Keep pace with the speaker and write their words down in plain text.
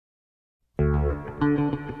What's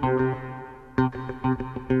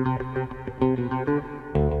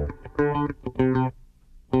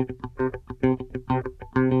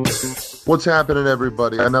happening,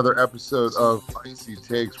 everybody? Another episode of Icy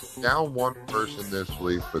Takes. We're down one person this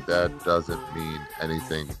week, but that doesn't mean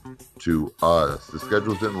anything to us. The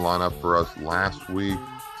schedules didn't line up for us last week,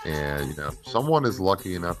 and someone is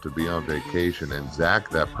lucky enough to be on vacation. And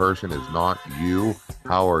Zach, that person is not you.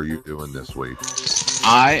 How are you doing this week?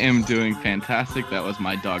 I am doing fantastic. That was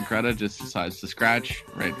my dog Greta, just decides to scratch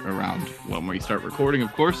right around when we start recording,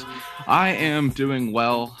 of course. I am doing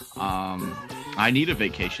well. I need a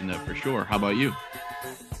vacation, though, for sure. How about you?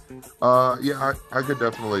 Yeah, I could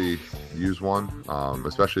definitely use one,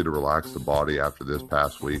 especially to relax the body after this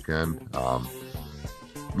past weekend.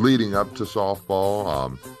 Leading up to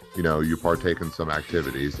softball, you partake in some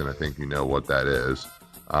activities, and I think you know what that is.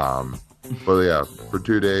 But yeah, for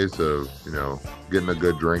 2 days of, getting a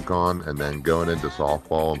good drink on and then going into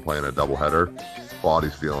softball and playing a doubleheader,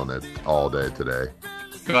 body's feeling it all day today.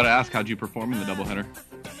 Gotta ask, how'd you perform in the doubleheader?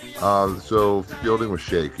 So fielding was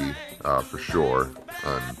shaky, for sure.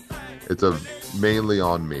 It's mainly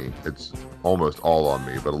on me. It's almost all on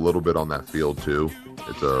me, but a little bit on that field too.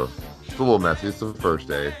 It's a little messy. It's the first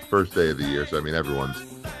day of the year, so I mean everyone's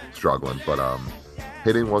struggling. But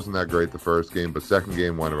hitting wasn't that great the first game, but second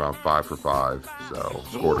game went around 5 for 5, so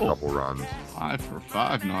scored a couple runs. 5 for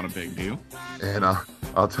 5, not a big deal. And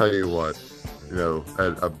I'll tell you what,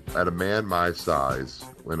 at a man my size,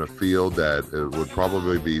 in a field that it would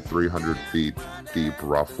probably be 300 feet deep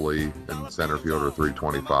roughly in center field, or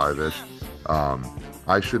 325-ish,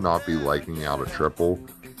 I should not be liking out a triple,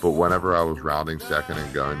 but whenever I was rounding second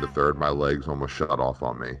and going to third, my legs almost shut off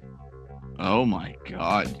on me. Oh my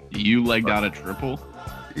god, you legged out a triple?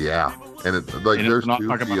 Yeah, and it's like and there's not two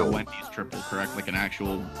talking fields. about a Wendy's triple, correct? Like an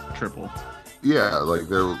actual triple. Yeah,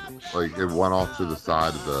 it went off to the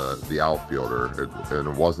side of the outfielder, and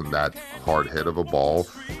it wasn't that hard hit of a ball.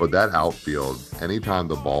 But that outfield, anytime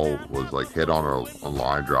the ball was like hit on a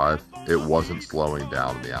line drive, it wasn't slowing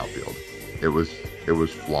down in the outfield. It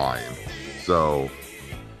was flying. So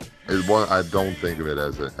I don't think of it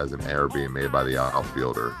as an error being made by the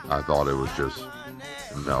outfielder. I thought it was just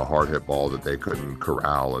a hard hit ball that they couldn't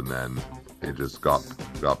corral, and then it just got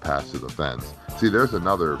past to the fence. See, there's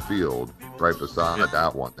another field right beside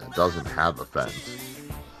that one that doesn't have a fence.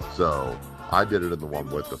 So I did it in the one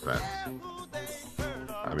with the fence.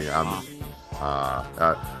 I mean, I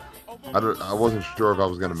wasn't sure if I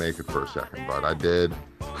was going to make it for a second, but I did,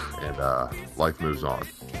 and life moves on.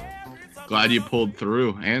 Glad you pulled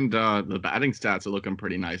through, and the batting stats are looking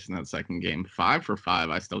pretty nice in that second game. 5 for 5.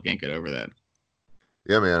 I still can't get over that.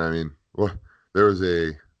 Yeah, man. I mean, well, there's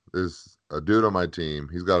a dude on my team.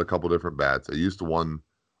 He's got a couple different bats. I used to one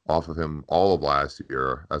off of him all of last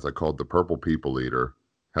year, as I called the Purple People Eater.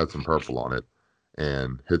 Had some purple on it,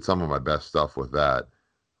 and hit some of my best stuff with that.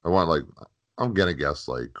 I'm gonna guess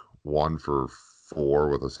 1 for 4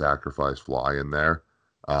 with a sacrifice fly in there.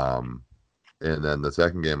 And then the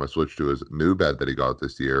second game I switched to his new bat that he got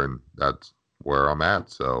this year, and that's where I'm at.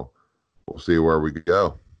 So we'll see where we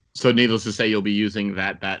go. So needless to say, you'll be using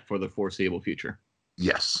that bat for the foreseeable future.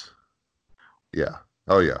 Yes. Yeah.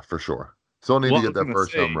 Oh yeah, for sure. Still need to get that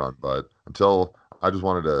first home run, but until I just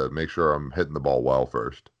wanted to make sure I'm hitting the ball well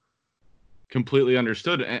first. Completely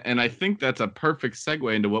understood. And I think that's a perfect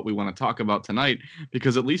segue into what we want to talk about tonight,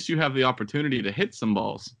 because at least you have the opportunity to hit some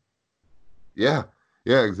balls. Yeah.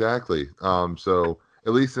 Yeah, exactly. So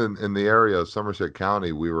at least in the area of Somerset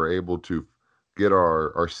County, we were able to get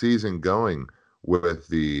our season going with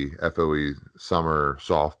the FOE Summer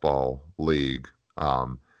Softball League.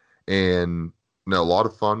 And a lot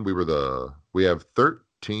of fun. We have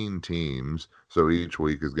 13 teams, so each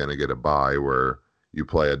week is going to get a bye where you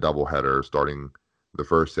play a doubleheader. Starting the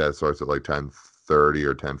first set starts at 10:30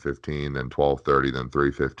 or 10:15, then 12:30, then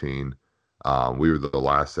 3:15. We were the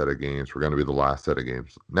last set of games. We're going to be the last set of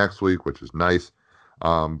games next week, which is nice.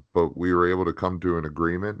 But we were able to come to an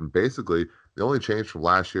agreement, and basically the only change from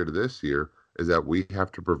last year to this year is that we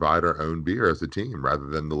have to provide our own beer as a team rather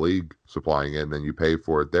than the league supplying it, and then you pay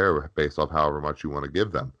for it there based off however much you want to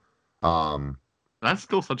give them. That's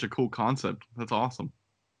still such a cool concept. That's awesome.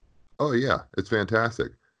 Oh, yeah, it's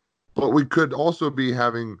fantastic. But we could also be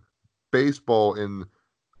having baseball in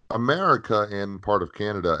America and part of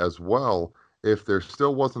Canada as well if there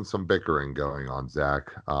still wasn't some bickering going on,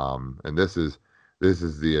 Zach. And this is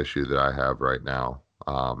the issue that I have right now.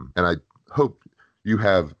 And I hope you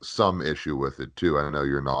have some issue with it too. I know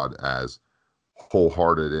you're not as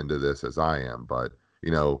wholehearted into this as I am, but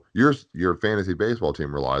your fantasy baseball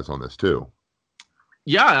team relies on this too.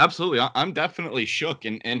 Yeah, absolutely. I'm definitely shook.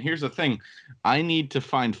 And here's the thing. I need to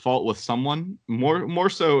find fault with someone, more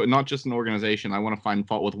so not just an organization. I want to find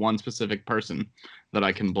fault with one specific person that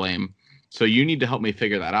I can blame. So you need to help me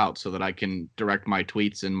figure that out so that I can direct my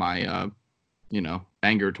tweets and my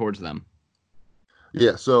anger towards them.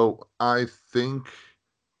 Yeah, so I think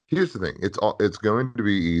here's the thing. It's going to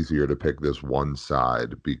be easier to pick this one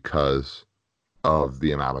side because of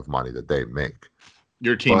the amount of money that they make.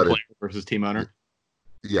 Your team But player versus team owner.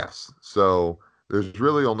 yes, so there's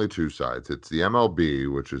really only two sides. It's the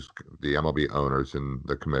MLB, which is the MLB owners and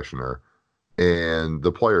the commissioner, and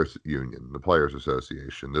the players union, the players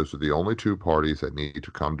association. Those are the only two parties that need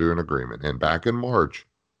to come to an agreement. And back in March,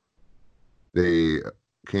 they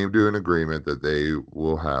came to an agreement that they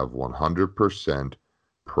will have 100%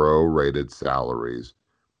 pro-rated salaries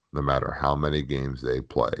no matter how many games they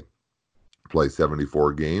play. Play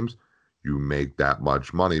 74 games, you make that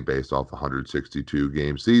much money based off a 162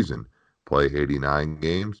 game season. Play 89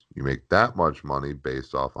 games, you make that much money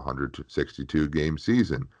based off a 162 game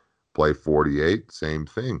season. Play 48, same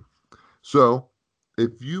thing. So,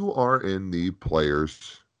 if you are in the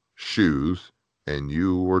player's shoes and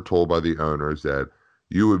you were told by the owners that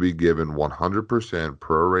you would be given 100%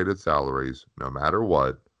 prorated salaries no matter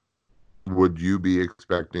what, would you be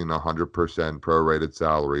expecting 100% prorated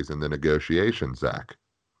salaries in the negotiations, Zach?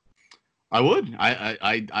 I would.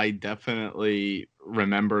 I definitely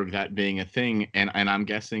remember that being a thing, and I'm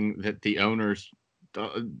guessing that the owners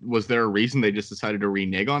was there a reason they just decided to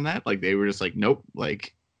renege on that? Like they were just like, nope.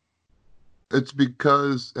 Like, It's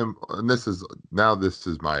because, and this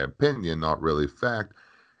is my opinion, not really fact.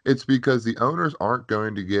 It's because the owners aren't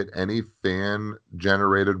going to get any fan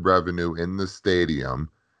generated revenue in the stadium,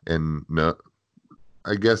 and no,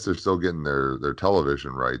 I guess they're still getting their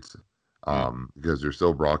television rights, mm, because they're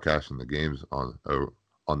still broadcasting the games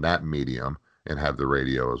on that medium and have the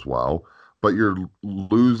radio as well. But you're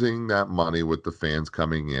losing that money with the fans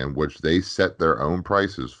coming in, which they set their own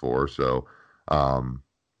prices for. So, um,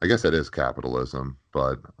 I guess that is capitalism,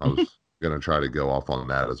 but I was going to try to go off on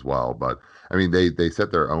that as well. But I mean, they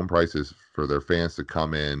set their own prices for their fans to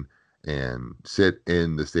come in and sit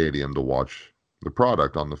in the stadium to watch the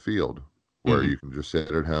product on the field, where mhm. you can just sit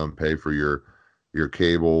at home, pay for your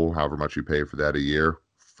cable, however much you pay for that a year,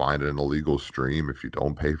 find an illegal stream if you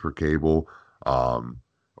don't pay for cable, um,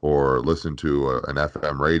 or listen to an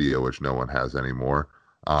FM radio, which no one has anymore.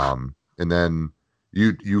 And then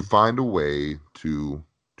you find a way to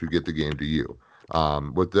get the game to you.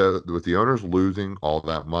 With the owners losing all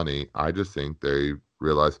that money, I just think they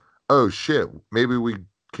realize, oh shit, maybe we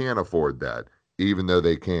can't afford that, even though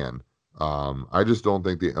they can. I just don't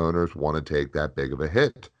think the owners want to take that big of a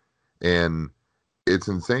hit. And it's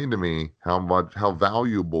insane to me how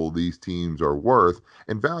valuable these teams are worth.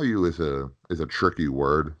 And value is a tricky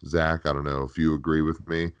word, Zach. I don't know if you agree with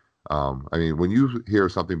me. I mean, when you hear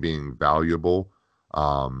something being valuable,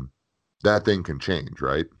 um, that thing can change,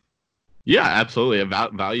 right? Yeah, absolutely. A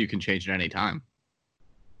value can change at any time.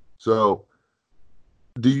 So,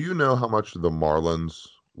 do you know how much the Marlins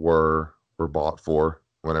were bought for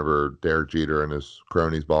whenever Derek Jeter and his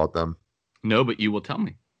cronies bought them? No, but you will tell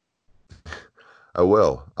me. I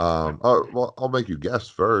will. Well, I'll make you guess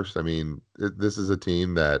first. I mean, this is a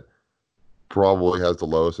team that probably has the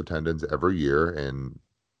lowest attendance every year and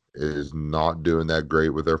is not doing that great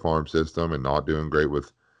with their farm system and not doing great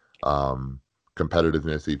with um,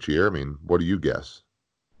 competitiveness each year. I mean, what do you guess?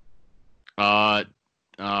 Uh,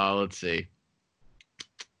 let's see.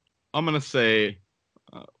 I'm gonna say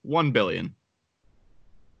 1 billion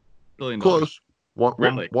dollars. Close. One,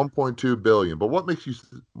 one, Really? 1.2 billion. But what makes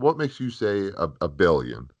you say a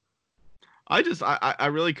billion? I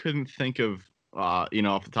really couldn't think of off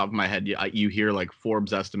the top of my head. You hear like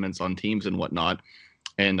Forbes estimates on teams and whatnot,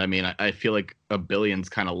 and I mean I feel like a billion's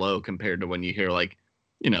kind of low compared to when you hear like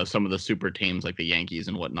some of the super teams like the Yankees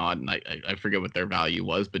and whatnot, and I forget what their value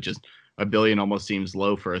was, but just a billion almost seems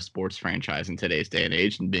low for a sports franchise in today's day and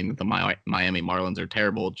age. And being that the Miami Marlins are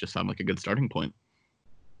terrible, it just sounds like a good starting point.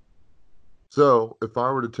 So if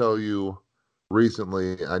I were to tell you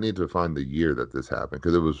recently, I need to find the year that this happened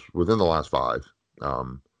because it was within the last five.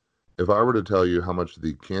 Um, if I were to tell you how much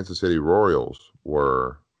the Kansas City Royals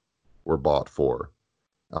were bought for,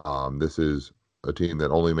 this is a team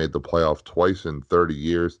that only made the playoff twice in 30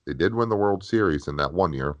 years. They did win the World Series in that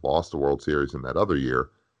one year, lost the World Series in that other year.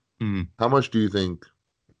 Mm. How much do you think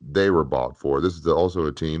they were bought for? This is also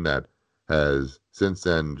a team that has since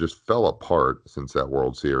then just fell apart since that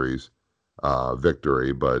World Series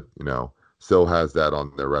victory, but still has that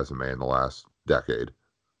on their resume in the last decade.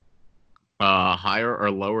 Higher or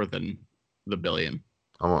lower than the billion?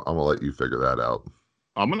 I'm gonna let you figure that out.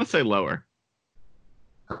 I'm gonna say lower.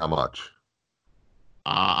 How much?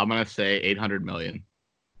 I'm gonna say 800 million.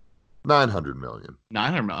 900 million.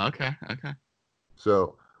 900 million. Okay, okay.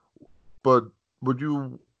 So, but would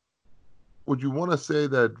you want to say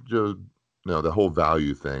that just no, the whole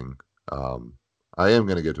value thing? Um, I am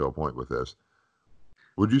going to get to a point with this.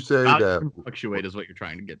 Would you say Value that, can fluctuate is what you're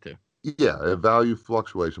trying to get to. yeah, a value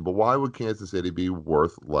fluctuation, but why would Kansas City be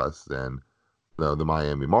worth less than the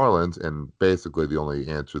Miami Marlins? And basically, the only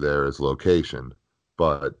answer there is location.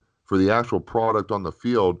 But for the actual product on the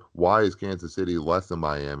field, why is Kansas City less than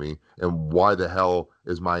Miami? And why the hell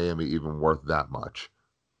is Miami even worth that much?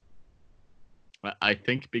 I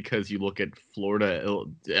think because you look at Florida,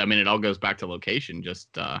 I mean, it all goes back to location.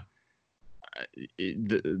 Just the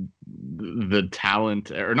talent,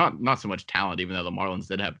 or not so much talent, even though the Marlins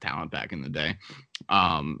did have talent back in the day.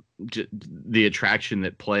 The attraction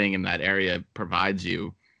that playing in that area provides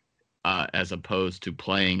you, as opposed to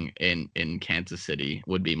playing in Kansas City,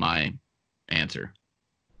 would be my answer.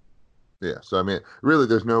 Yeah. So I mean, really,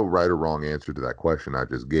 there's no right or wrong answer to that question I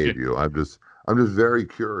just gave you. I'm just very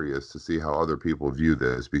curious to see how other people view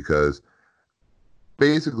this because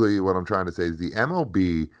basically what I'm trying to say is the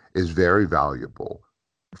MLB is very valuable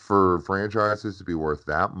for franchises to be worth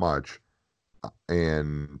that much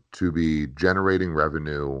and to be generating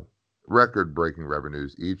revenue, record-breaking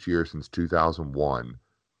revenues each year since 2001.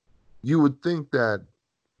 You would think that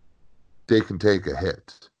they can take a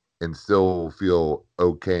hit and still feel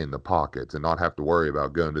okay in the pockets and not have to worry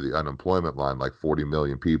about going to the unemployment line like 40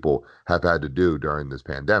 million people have had to do during this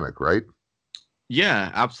pandemic, right?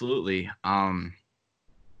 Yeah, absolutely. I'll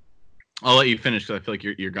let you finish because I feel like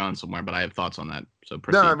you're going somewhere, but I have thoughts on that. So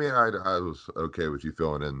No, I proceed. mean, I was okay with you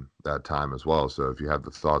filling in that time as well. So if you have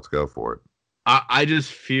the thoughts, go for it. I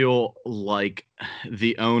just feel like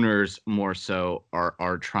the owners more so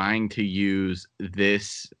are trying to use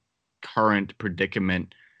this current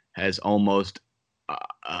predicament as almost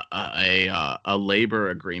a labor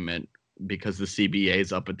agreement because the CBA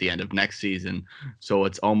is up at the end of next season. So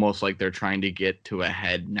it's almost like they're trying to get to a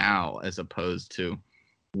head now as opposed to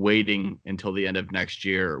waiting until the end of next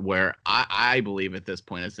year, where I believe at this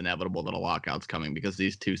point it's inevitable that a lockout's coming because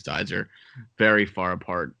these two sides are very far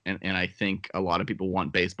apart. And I think a lot of people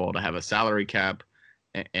want baseball to have a salary cap,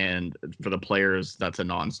 and for the players, that's a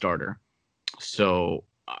non starter. So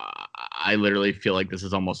I literally feel like this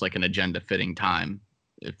is almost like an agenda fitting time,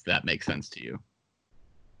 if that makes sense to you.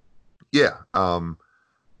 Yeah.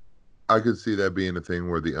 I could see that being a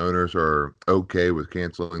thing where the owners are okay with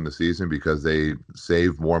canceling the season because they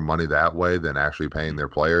save more money that way than actually paying their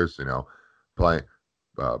players, playing,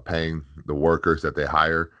 paying the workers that they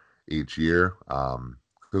hire each year.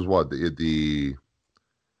 Because what the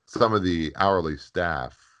some of the hourly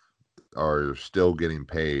staff are still getting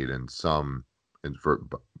paid, and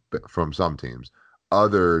from some teams.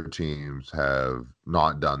 Other teams have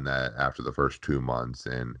not done that after the first 2 months,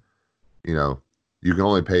 and you know, you can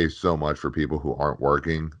only pay so much for people who aren't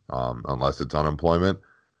working, unless it's unemployment.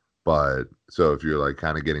 But so if you're like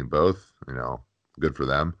kind of getting both, good for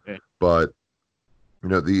them. Yeah. But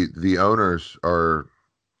the owners are,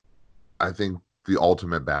 I think, the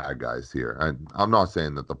ultimate bad guys here. And I'm not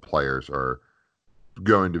saying that the players are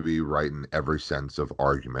going to be right in every sense of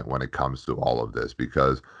argument when it comes to all of this,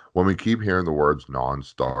 because when we keep hearing the words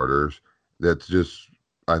non-starters, that's just,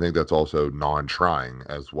 I think that's also non-trying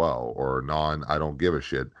as well, or non I don't give a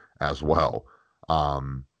shit as well.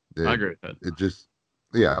 um I it, agree with that. it just,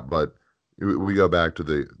 yeah, but we go back to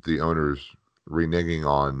the owners reneging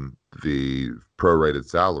on the prorated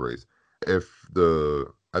salaries. If the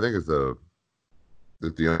I think if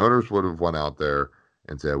the owners would have went out there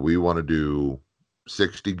and said, we want to do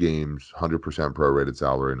 60 games, 100% prorated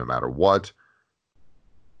salary no matter what,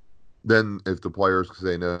 then if the players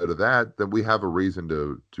say no to that, then we have a reason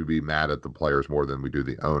to be mad at the players more than we do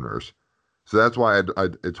the owners. So that's why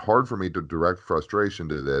it's hard for me to direct frustration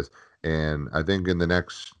to this. And I think in the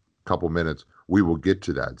next couple minutes, we will get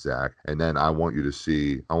to that, Zach. And then I want to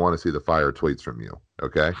see the fire tweets from you.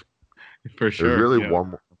 Okay. For There's sure. really Yeah.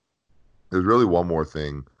 one, there's really one more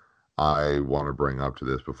thing I want to bring up to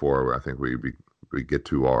this before I think we get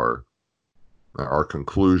to our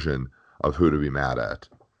conclusion of who to be mad at.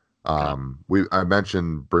 Okay. I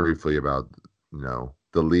mentioned briefly about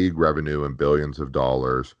the league revenue in billions of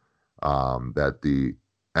dollars, that the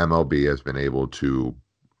MLB has been able to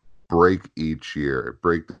break each year,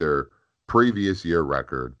 break their previous year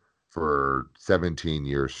record for 17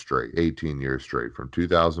 years straight, 18 years straight, from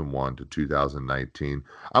 2001 to 2019.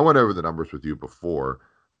 I went over the numbers with you before,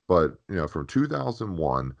 but from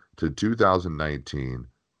 2001 to 2019,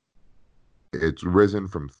 It's risen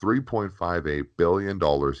from $3.58 billion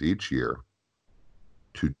each year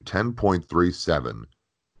to $10.37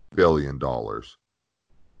 billion.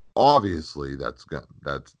 Obviously, that's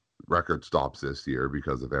record stops this year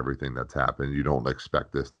because of everything that's happened. You don't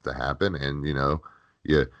expect this to happen, and you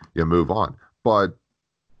move on. But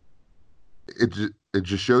it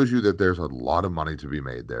just shows you that there's a lot of money to be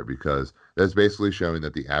made there, because that's basically showing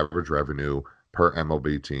that the average revenue per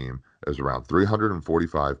MLB team is around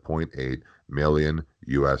 345.8 million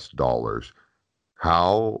US dollars.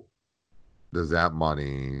 How does that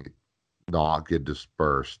money not get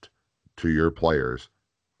dispersed to your players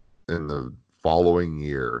in the following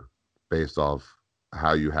year based off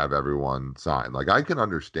how you have everyone sign? Like, I can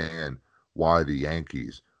understand why the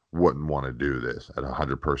Yankees wouldn't want to do this at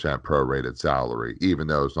 100% prorated salary, even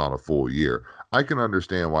though it's not a full year. I can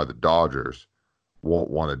understand why the Dodgers won't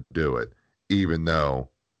want to do it, even though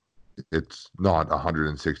it's not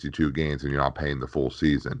 162 games and you're not paying the full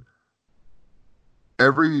season.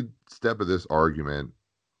 Every step of this argument,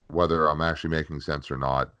 whether I'm actually making sense or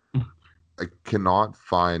not, I cannot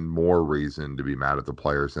find more reason to be mad at the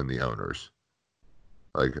players than the owners.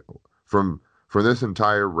 Like, from this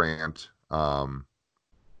entire rant, I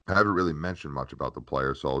haven't really mentioned much about the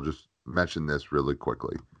players, so I'll just mention this really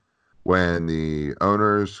quickly. When the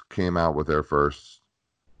owners came out with their first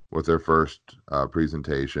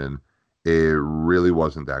presentation, it really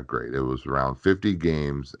wasn't that great. It was around 50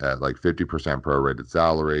 games at like 50% prorated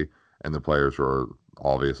salary, and the players were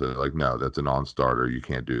obviously like, no, that's a non-starter. You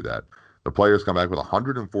can't do that. The players come back with a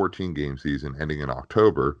 114 game season ending in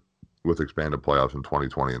October with expanded playoffs in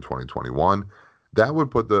 2020 and 2021. That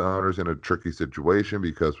would put the owners in a tricky situation,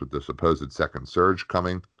 because with the supposed second surge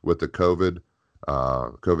coming with the COVID-19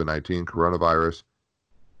 coronavirus,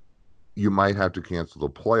 you might have to cancel the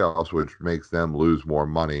playoffs, which makes them lose more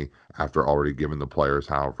money after already giving the players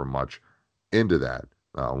however much into that.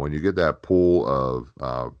 When you get that pool of,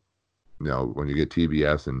 when you get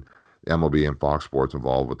TBS and MLB and Fox Sports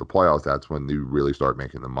involved with the playoffs, that's when you really start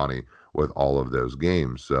making the money with all of those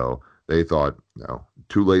games. So they thought,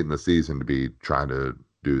 too late in the season to be trying to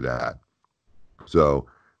do that. So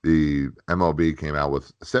the MLB came out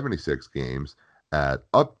with 76 games at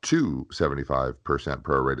up to 75%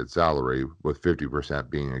 prorated salary, with 50%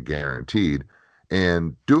 being a guaranteed.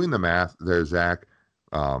 And doing the math there, Zach,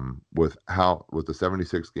 with the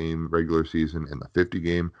 76 game regular season and the 50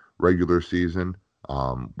 game regular season,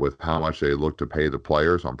 with how much they look to pay the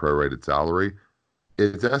players on prorated salary,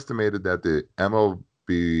 it's estimated that the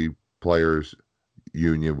MLB Players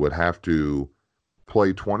Union would have to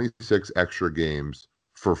play 26 extra games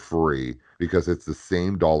for free, because it's the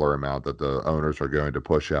same dollar amount that the owners are going to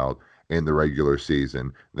push out in the regular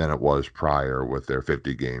season than it was prior with their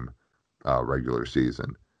 50 game regular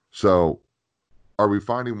season. So are we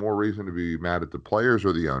finding more reason to be mad at the players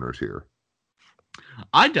or the owners here?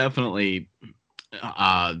 I definitely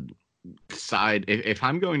side. If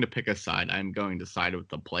I'm going to pick a side, I'm going to side with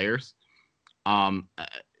the players.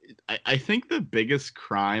 I think the biggest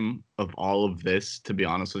crime of all of this, to be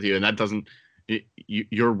honest with you, and that doesn't,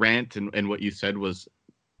 your rant and what you said was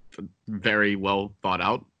very well thought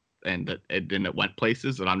out, and it went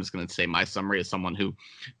places. And I'm just going to say my summary as someone who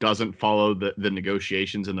doesn't follow the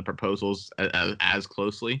negotiations and the proposals as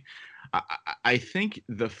closely. I think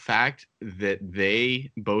the fact that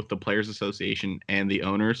both the Players Association and the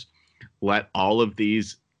owners, let all of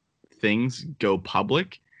these things go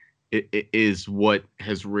public, it is what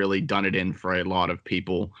has really done it in for a lot of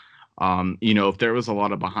people. If there was a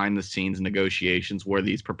lot of behind the scenes negotiations where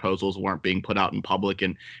these proposals weren't being put out in public,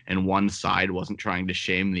 and one side wasn't trying to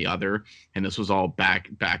shame the other, and this was all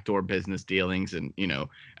backdoor business dealings, and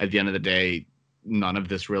at the end of the day, none of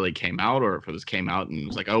this really came out, or if it was came out and it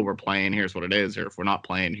was like, oh, we're playing, here's what it is, or if we're not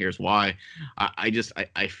playing, here's why.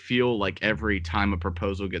 I feel like every time a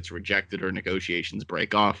proposal gets rejected or negotiations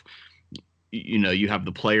break off, you have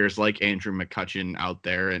the players like Andrew McCutchen out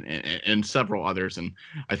there, and several others. And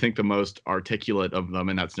I think the most articulate of them,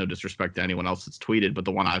 and that's no disrespect to anyone else that's tweeted, but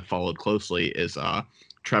the one I've followed closely is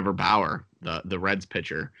Trevor Bauer, the Reds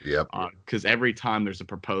pitcher. Yep. Because every time there's a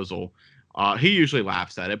proposal, he usually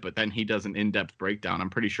laughs at it, but then he does an in-depth breakdown. I'm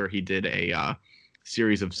pretty sure he did a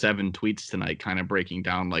series of 7 tweets tonight, kind of breaking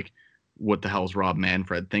down like what the hell's Rob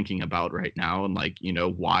Manfred thinking about right now, and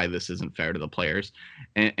why this isn't fair to the players.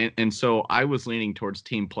 And so I was leaning towards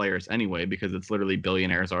team players anyway, because it's literally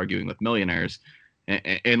billionaires arguing with millionaires.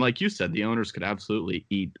 And like you said, the owners could absolutely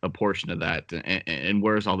eat a portion of that. And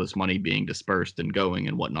where's all this money being dispersed and going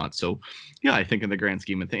and whatnot? So, yeah, I think in the grand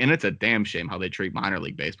scheme of things, and it's a damn shame how they treat minor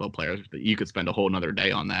league baseball players. You could spend a whole nother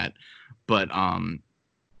day on that. But,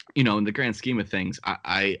 in the grand scheme of things,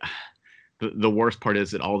 the worst part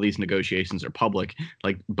is that all these negotiations are public.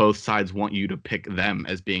 Like both sides want you to pick them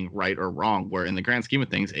as being right or wrong, where in the grand scheme of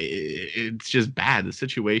things, it's just bad. The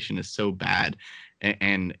situation is so bad.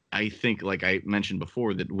 And I think, like I mentioned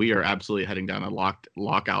before, that we are absolutely heading down a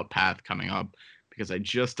lockout path coming up, because I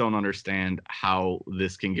just don't understand how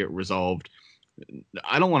this can get resolved.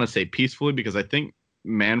 I don't want to say peacefully, because I think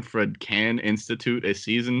Manfred can institute a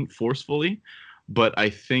season forcefully, but I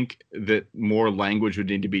think that more language would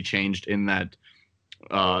need to be changed in that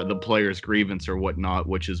the player's grievance or whatnot,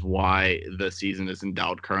 which is why the season is in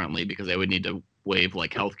doubt currently, because they would need to waive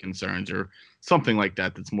like health concerns or something like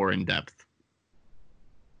that that's more in depth.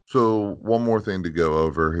 So one more thing to go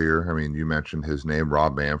over here. I mean, you mentioned his name,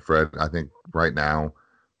 Rob Manfred. I think right now,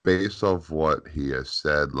 based off what he has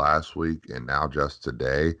said last week and now just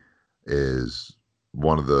today, is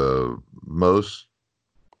one of the most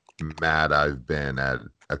mad I've been at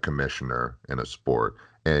a commissioner in a sport.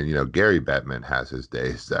 And Gary Bettman has his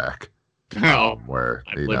days, Zach, Oh, where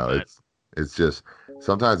I've lived that. it's just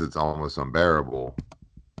sometimes it's almost unbearable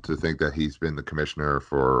to think that he's been the commissioner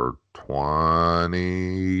for 20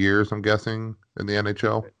 years, I'm guessing, in the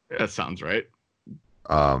NHL. That sounds right.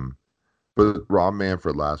 But Rob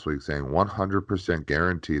Manfred last week saying 100%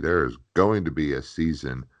 guarantee there is going to be a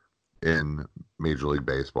season in Major League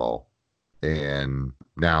Baseball. And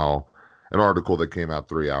now an article that came out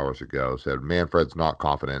 3 hours ago said Manfred's not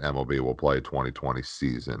confident MLB will play 2020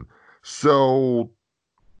 season. So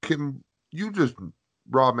can you just,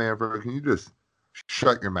 Rob Manfred, can you just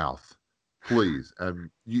shut your mouth, please? And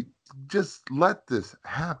you just let this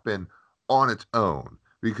happen on its own,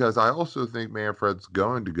 because I also think Manfred's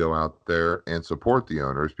going to go out there and support the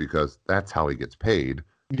owners, because that's how he gets paid.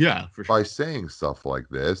 Yeah, for sure. By saying stuff like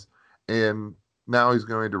this. And now he's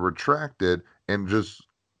going to retract it and just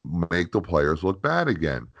make the players look bad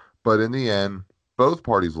again. But in the end, both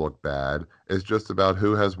parties look bad. It's just about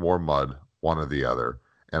who has more mud, one or the other.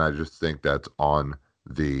 And I just think that's on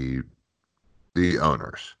the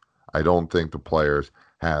owners. I don't think the players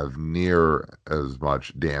have near as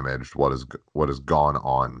much damaged what has gone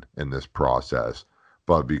on in this process.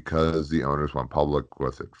 But because the owners went public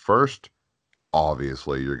with it first,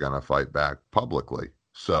 obviously you're going to fight back publicly.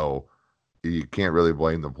 So you can't really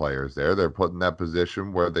blame the players there. They're put in that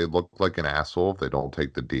position where they look like an asshole if they don't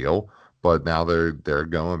take the deal. But now they're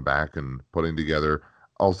going back and putting together,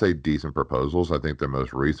 I'll say, decent proposals. I think their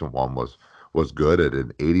most recent one was good, at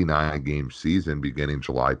an 89-game season beginning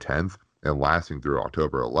July 10th and lasting through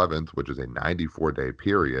October 11th, which is a 94-day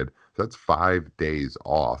period. So that's 5 days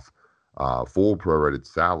off, full prorated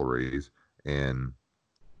salaries, and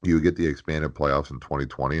you would get the expanded playoffs in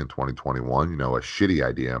 2020 and 2021. A shitty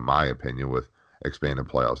idea, in my opinion, with expanded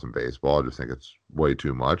playoffs in baseball. I just think it's way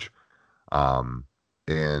too much.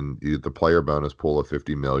 And you get the player bonus pool of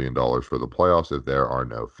 $50 million for the playoffs if there are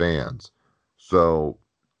no fans. So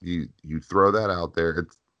you throw that out there.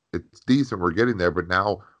 It's decent. We're getting there, but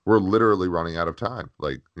now we're literally running out of time.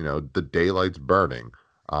 Like, the daylight's burning.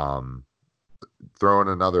 Throwing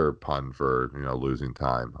another pun for, losing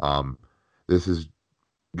time. This is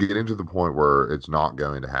getting to the point where it's not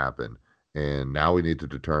going to happen. And now we need to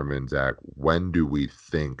determine, Zach, when do we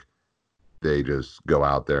think they just go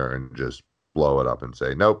out there and just blow it up and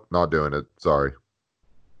say, nope, not doing it. Sorry.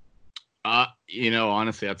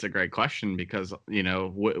 Honestly, that's a great question, because,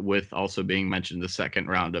 with also being mentioned the second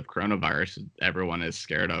round of coronavirus, everyone is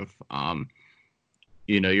scared of,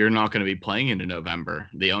 you're not going to be playing into November.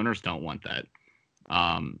 The owners don't want that.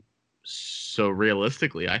 So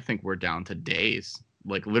realistically, I think we're down to days,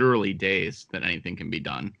 like literally days, that anything can be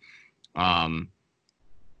done. I'm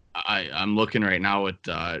looking right now at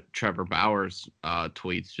Trevor Bauer's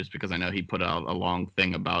tweets, just because I know he put out a long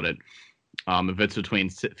thing about it. If it's between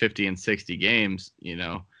 50 and 60 games,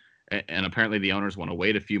 and apparently the owners want to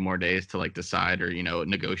wait a few more days to decide or,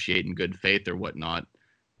 negotiate in good faith or whatnot.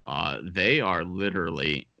 They are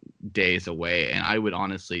literally days away. And I would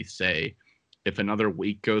honestly say, if another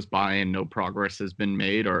week goes by and no progress has been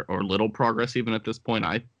made, or little progress even at this point,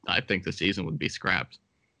 I think the season would be scrapped.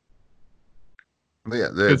 Yeah,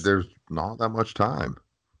 there's not that much time.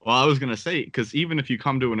 Well, I was going to say, because even if you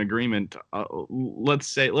come to an agreement, let's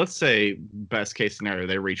say best case scenario,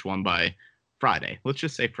 they reach one by Friday. Let's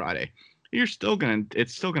just say Friday. It's still going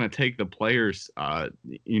to take the players, a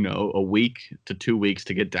week to 2 weeks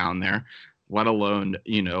to get down there, let alone,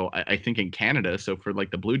 I think in Canada. So for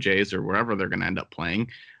the Blue Jays or wherever they're going to end up playing,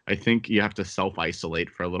 I think you have to self-isolate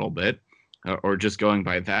for a little bit, or just going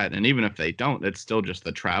by that. And even if they don't, it's still just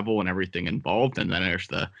the travel and everything involved. And then there's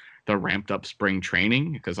the ramped up spring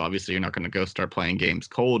training, because obviously you're not going to go start playing games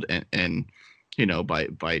cold. And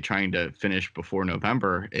by trying to finish before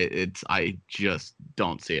November, I just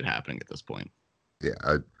don't see it happening at this point. Yeah,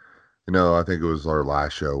 I think it was our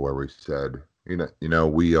last show where we said,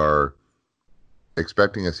 we are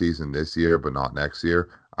expecting a season this year, but not next year.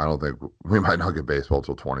 I don't think we might not get baseball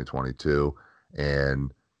till 2022.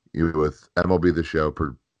 And with MLB The Show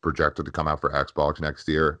projected to come out for Xbox next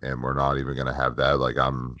year, and we're not even going to have that, like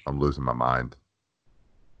I'm losing my mind.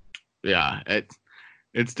 Yeah,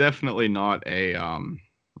 it's definitely not an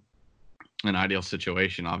ideal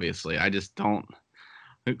situation. Obviously, I just don't.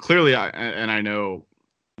 Clearly, I know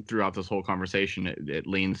throughout this whole conversation, it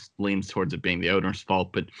leans towards it being the owner's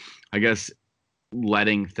fault, but I guess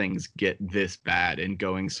letting things get this bad and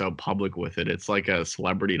going so public with it, it's like a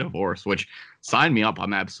celebrity divorce, which sign me up.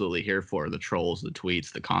 I'm absolutely here for the trolls, the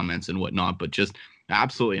tweets, the comments, and whatnot, but just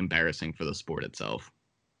absolutely embarrassing for the sport itself.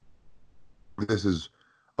 This is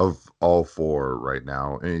of all four right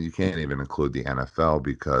now, and you can't even include the NFL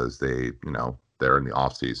because they're in the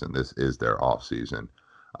off season. This is their off season.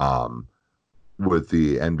 With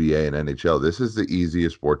the NBA and NHL, this is the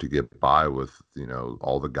easiest sport to get by with,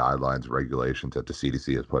 all the guidelines, regulations that the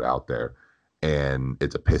CDC has put out there. And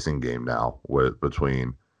it's a pissing game now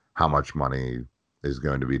between how much money is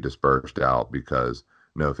going to be dispersed out because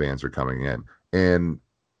no fans are coming in. And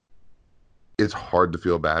it's hard to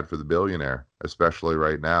feel bad for the billionaire, especially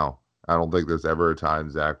right now. I don't think there's ever a time,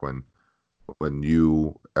 Zach, when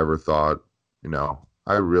you ever thought,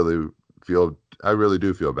 I really I really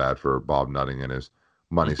do feel bad for Bob Nutting and his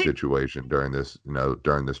money situation during this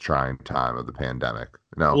trying time of the pandemic.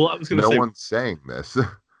 Well, I was going to No say, one's saying this.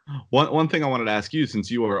 one thing I wanted to ask you,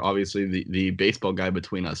 since you are obviously the baseball guy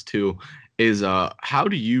between us two, is how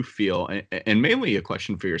do you feel, and mainly a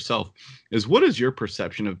question for yourself, is what is your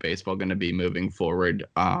perception of baseball going to be moving forward?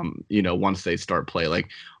 Once they start play, like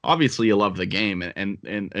obviously you love the game, and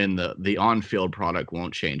the on field product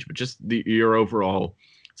won't change, but just your overall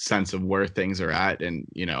sense of where things are at, and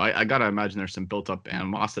I gotta imagine there's some built up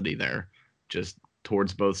animosity there, just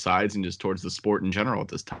towards both sides and just towards the sport in general at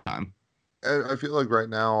this time. I feel like right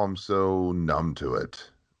now I'm so numb to it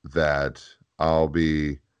that I'll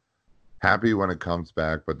be happy when it comes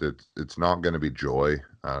back, but it's not going to be joy,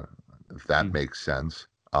 if that makes sense.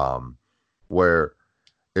 Where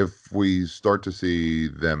if we start to see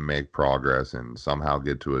them make progress and somehow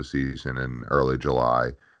get to a season in early July,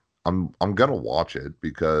 I'm gonna watch it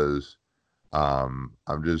because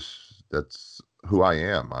that's who I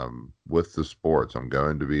am. I'm with the sports. I'm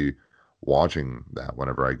going to be watching that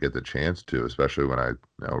whenever I get the chance to, especially when I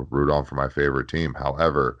root on for my favorite team.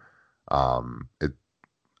 However, it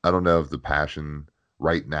I don't know if the passion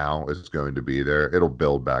right now is going to be there. It'll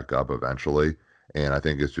build back up eventually, and I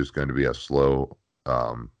think it's just going to be a slow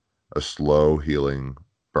healing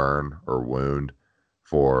burn or wound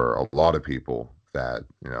for a lot of people that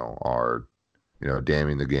are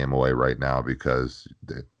damning the game away right now because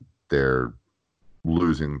they're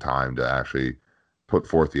losing time to actually put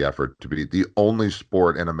forth the effort to be the only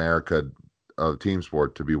sport in America, team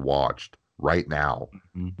sport, to be watched right now.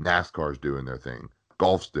 Mm-hmm. NASCAR's doing their thing.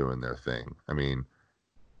 Golf's doing their thing. I mean,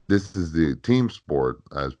 this is the team sport,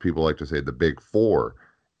 as people like to say, the big four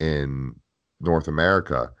in North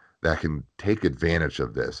America that can take advantage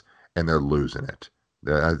of this, and they're losing it.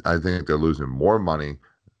 I think they're losing more money.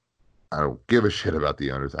 I don't give a shit about the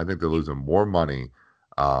owners. I think they're losing more money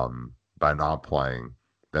by not playing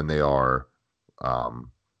than they are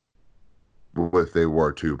if they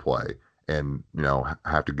were to play and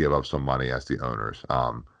have to give up some money as the owners.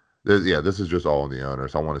 This is just all in the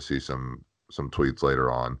owners. I want to see some tweets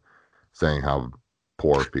later on saying how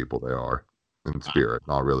poor people they are in spirit,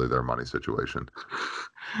 not really their money situation.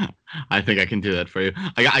 I think I can do that for you.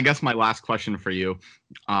 I guess my last question for you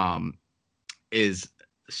is,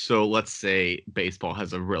 so let's say baseball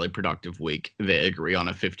has a really productive week. They agree on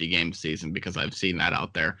a 50-game season, because I've seen that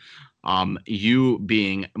out there. You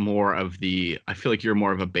being more of I feel like you're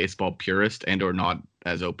more of a baseball purist and or not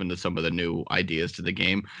as open to some of the new ideas to the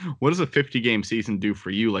game. What does a 50-game season do for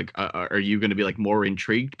you? Like, are you going to be like more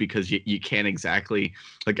intrigued because you can't exactly,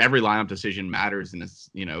 like, every lineup decision matters, and it's,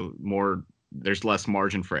 more, there's less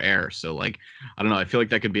margin for error. So like, I don't know. I feel like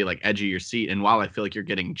that could be like edge of your seat. And while I feel like you're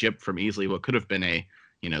getting gypped from easily what could have been a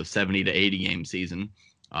 70 to 80 game season,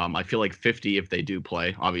 I feel like 50, if they do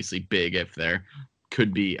play, obviously big if there,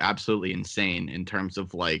 could be absolutely insane in terms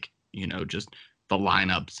of like, just the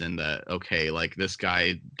lineups and okay, like this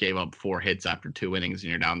guy gave up 4 hits after 2 innings and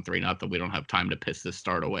you're down 3-0. We don't have time to piss this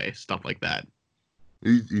start away. Stuff like that.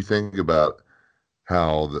 You think about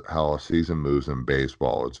how a season moves in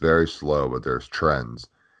baseball. It's very slow, but there's trends.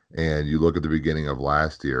 And you look at the beginning of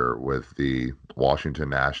last year with the Washington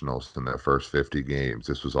Nationals in their first 50 games.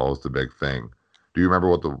 This was always the big thing. Do you remember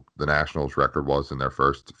what the Nationals record was in their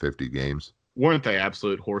first 50 games? Weren't they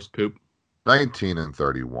absolute horse poop?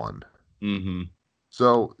 19-31. Mm-hmm.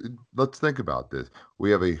 So let's think about this.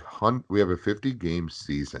 We have a 50 game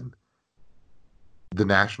season. The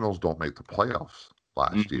Nationals don't make the playoffs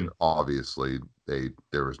last Mm-hmm. year. Obviously,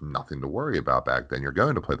 there was nothing to worry about back then. You're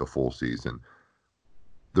going to play the full season.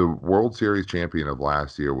 The World Series champion of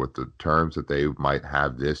last year, with the terms that they might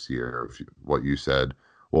have this year, what you said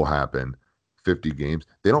will happen, 50 games,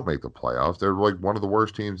 they don't make the playoffs. They're like one of the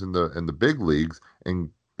worst teams in the big leagues, and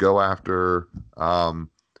go after, you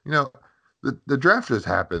know, the draft just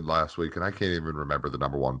happened last week, and I can't even remember the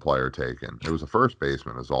number one player taken. It was a first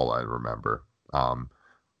baseman, is all I remember.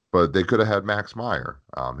 But they could have had Max Meyer.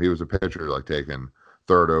 He was a pitcher like taken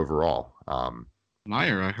third overall.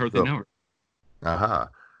 Meyer, I hardly So, know her. uh-huh.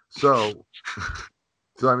 So,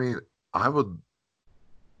 so I mean, I would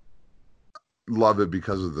love it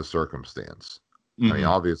because of the circumstance. I mean, Mm-hmm.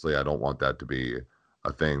 obviously, I don't want that to be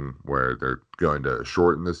a thing where they're going to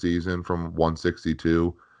shorten the season from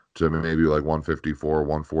 162 to maybe like 154,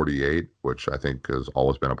 148, which I think has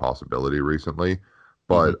always been a possibility recently. Mm-hmm.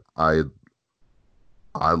 But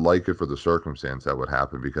I like it for the circumstance that would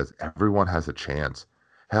happen because everyone has a chance.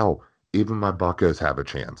 Hell, even my Buccos have a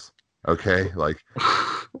chance. Okay, like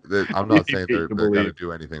I'm not Anything to saying get you they're to going to believe.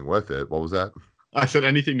 do anything with it. What was that? I said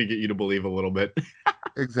anything to get you to believe a little bit.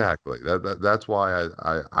 Exactly. That's why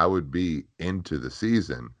I would be into the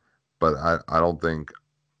season, but I don't think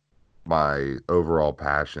my overall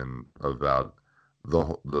passion about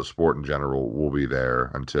the sport in general will be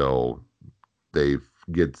there until they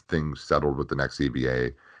get things settled with the next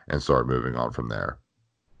CBA and start moving on from there.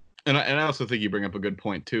 And I also think you bring up a good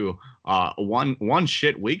point too. One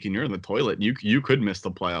shit week and you're in the toilet. You could miss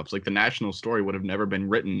the playoffs. Like the national story would have never been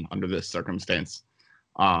written under this circumstance.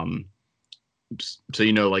 Um, so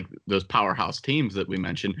like those powerhouse teams that we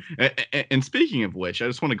mentioned. And speaking of which, I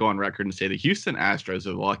just want to go on record and say the Houston Astros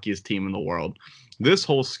are the luckiest team in the world. This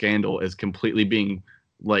whole scandal is completely being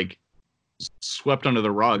like swept under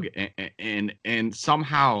the rug, and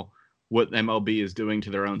somehow what MLB is doing to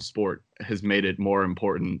their own sport has made it more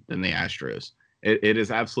important than the Astros. It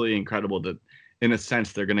is absolutely incredible that, in a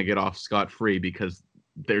sense, they're going to get off scot free because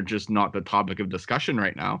they're just not the topic of discussion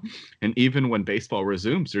right now. And even when baseball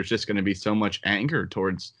resumes, there's just going to be so much anger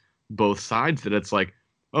towards both sides that it's like,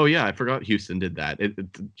 oh yeah, I forgot Houston did that. It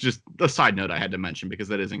just a side note I had to mention because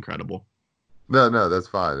that is incredible. No, that's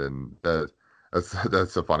fine, and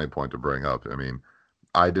that's a funny point to bring up. I mean,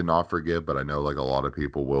 I did not forget, but I know like a lot of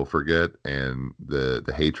people will forget, and the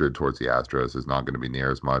hatred towards the Astros is not going to be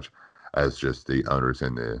near as much as just the owners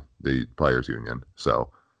and the players union. So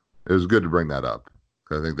it was good to bring that up.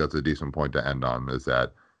 I think that's a decent point to end on, is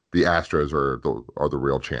that the Astros are the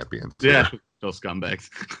real champions Yeah, here. those scumbags.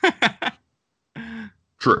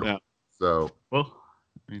 True. Yeah. So Well,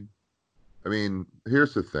 I mean, I mean,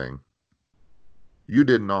 here's the thing. You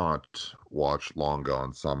did not watch Long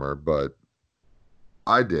Gone Summer, but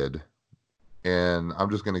I did, and I'm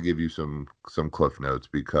just going to give you some cliff notes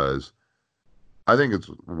because I think it's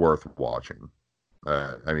worth watching.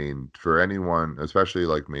 I mean, for anyone, especially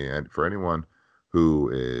like me, and for anyone who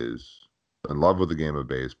is in love with the game of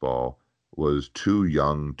baseball, was too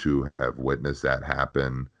young to have witnessed that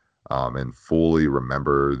happen, and fully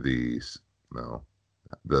remember no,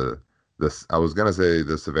 the this. I was gonna say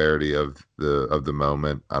the severity of the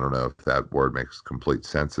moment. I don't know if that word makes complete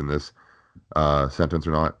sense in this sentence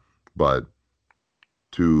or not, but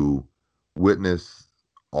to witness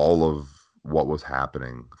all of what was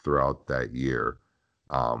happening throughout that year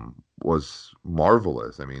was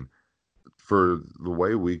marvelous. I mean, for the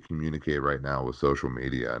way we communicate right now with social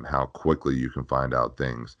media and how quickly you can find out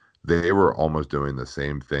things, they were almost doing the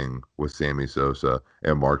same thing with Sammy Sosa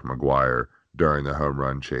and Mark McGwire during the home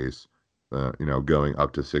run chase, going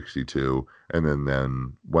up to 62. And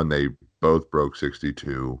then when they both broke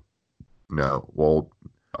 62, no, well,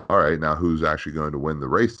 all right, now who's actually going to win the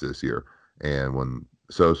race this year? And when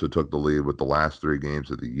Sosa took the lead with the last three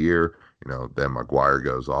games of the year, then McGwire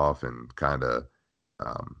goes off and kind of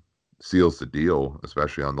um, seals the deal,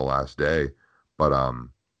 especially on the last day. But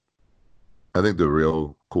I think the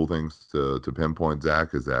real cool things to pinpoint,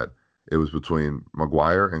 Zach, is that it was between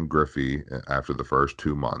McGwire and Griffey after the first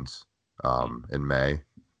 2 months in May,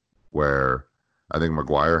 where I think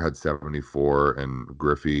McGwire had 74 and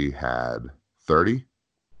Griffey had 30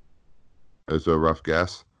 as a rough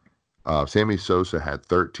guess. Sammy Sosa had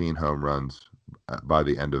 13 home runs by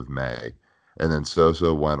the end of May, and then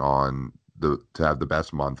Sosa went on to have the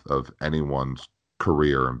best month of anyone's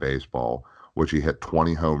career in baseball, which he hit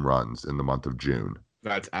 20 home runs in the month of June.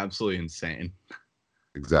 That's absolutely insane.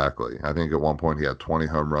 Exactly. I think at one point he had 20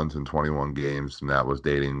 home runs in 21 games, and that was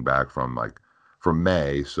dating back from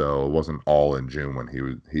May, so it wasn't all in June when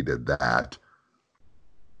he did that.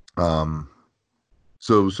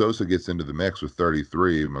 So Sosa gets into the mix with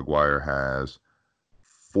 33. McGwire has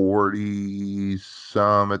 40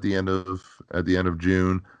 some at the end of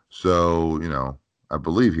June. So, I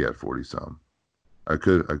believe he had 40 some. I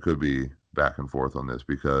could be back and forth on this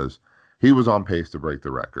because he was on pace to break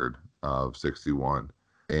the record of 61.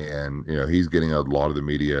 And, he's getting a lot of the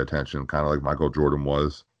media attention, kind of like Michael Jordan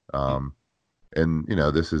was. And,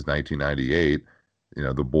 this is 1998.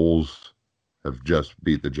 The Bulls have just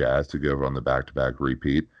beat the Jazz to go on the back-to-back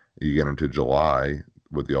repeat. You get into July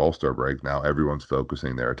with the All-Star break. Now everyone's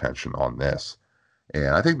focusing their attention on this. And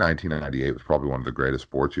I think 1998 was probably one of the greatest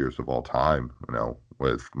sports years of all time,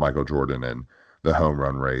 with Michael Jordan and the home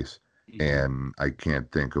run race. And I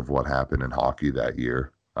can't think of what happened in hockey that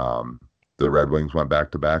year. The Red Wings went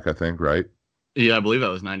back-to-back, I think, right? Yeah, I believe that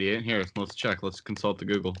was 98. Here, let's check. Let's consult the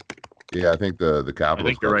Google. Yeah, I think the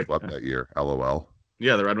Capitals got right. swept that year. LOL.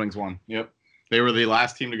 Yeah, the Red Wings won. Yep. They were the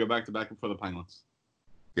last team to go back-to-back before the Penguins.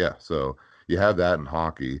 Yeah, so you have that in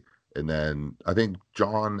hockey. And then I think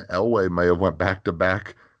John Elway may have went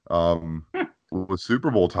back-to-back with Super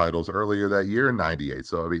Bowl titles earlier that year in 98.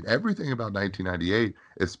 So, I mean, everything about 1998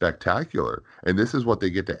 is spectacular. And this is what they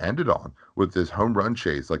get to end it on with this home run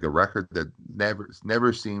chase, like a record that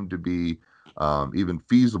never seemed to be even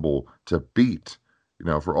feasible to beat,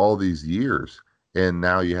 for all these years. And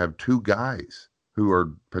now you have two guys who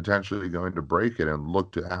are potentially going to break it and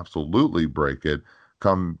look to absolutely break it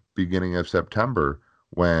come beginning of September,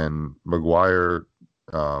 when McGwire,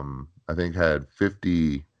 I think, had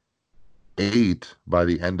 58 by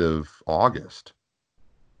the end of August.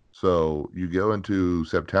 So you go into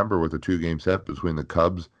September with a 2-game set between the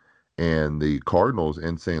Cubs and the Cardinals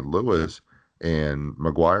in St. Louis, and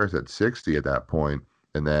McGwire's at 60 at that point.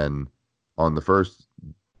 And then on the first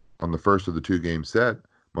of the 2-game set,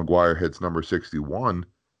 McGwire hits number 61.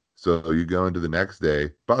 So you go into the next day.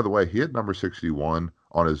 By the way, he hit number 61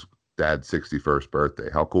 on his dad's 61st birthday.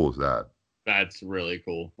 How cool is that? That's really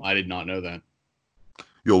cool. I did not know that.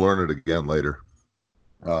 You'll learn it again later.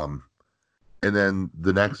 And then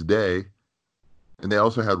the next day, and they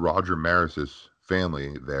also had Roger Maris's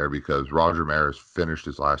family there because Roger Maris finished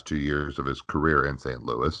his last 2 years of his career in St.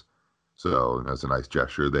 Louis. So that's a nice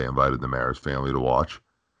gesture. They invited the Maris family to watch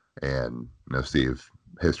and see if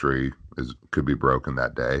history could be broken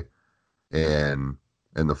that day. And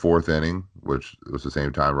in the fourth inning, which was the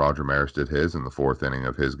same time Roger Maris did his, in the fourth inning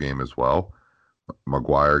of his game as well,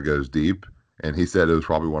 McGwire goes deep, and he said it was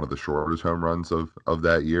probably one of the shortest home runs of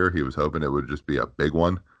that year. He was hoping it would just be a big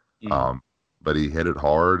one, but he hit it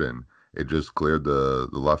hard, and it just cleared the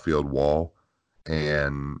left field wall.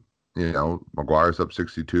 And McGwire's up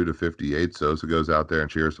 62-58. Sosa goes out there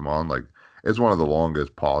and cheers him on. Like, it's one of the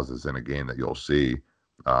longest pauses in a game that you'll see,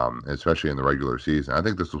 especially in the regular season. I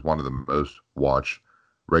think this was one of the most watched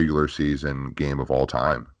regular season game of all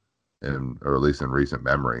time, or at least in recent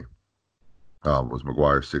memory, was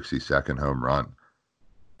McGwire's 62nd home run.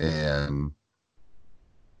 And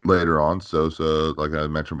later on, Sosa, like I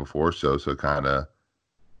mentioned before, Sosa kind of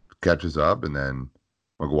catches up, and then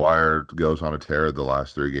McGwire goes on a tear the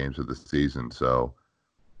last 3 games of the season. So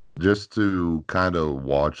just to kind of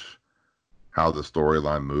watch how the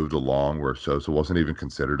storyline moved along, where Sosa wasn't even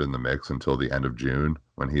considered in the mix until the end of June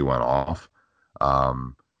when he went off.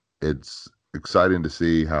 It's exciting to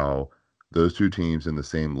see how those two teams in the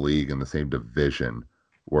same league, in the same division,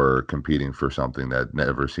 were competing for something that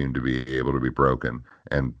never seemed to be able to be broken.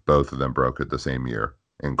 And both of them broke it the same year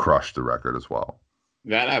and crushed the record as well.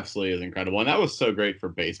 That absolutely is incredible. And that was so great for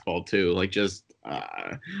baseball, too. Like, just,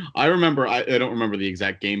 I remember, I don't remember the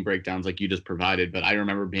exact game breakdowns like you just provided, but I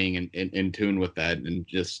remember being in tune with that. And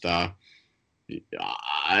just, I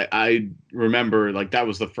remember, like, that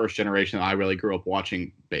was the first generation that I really grew up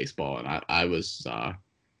watching baseball. And I was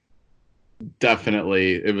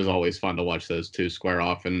definitely, it was always fun to watch those two square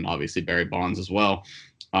off, and obviously Barry Bonds as well.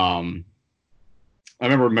 I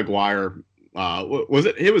remember McGwire. Was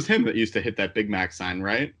it? It was him that used to hit that Big Mac sign,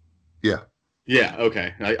 right? Yeah. Yeah.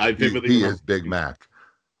 Okay. I vividly he remember. Is Big Mac.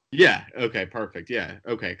 Yeah. Okay. Perfect. Yeah.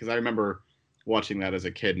 Okay. Because I remember watching that as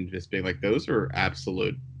a kid and just being like, those are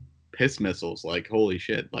absolute piss missiles. Like, holy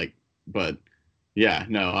shit. Like, but yeah,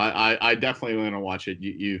 no, I definitely want to watch it.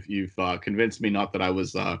 You've convinced me. Not that I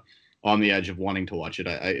was on the edge of wanting to watch it.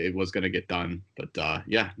 It was going to get done, but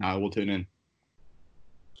yeah, now I will tune in.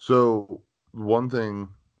 So one thing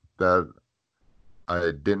that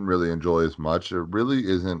I didn't really enjoy as much. It really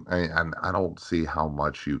isn't, and I don't see how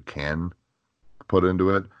much you can put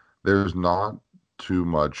into it. There's not too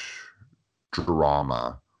much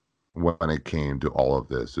drama when it came to all of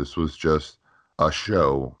this. This was just a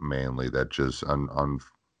show mainly that just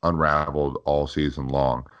unraveled all season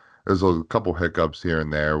long. There's a couple hiccups here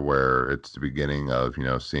and there where it's the beginning of,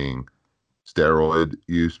 seeing steroid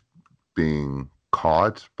use being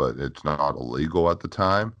caught, but it's not illegal at the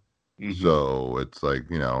time. Hmm. So it's like,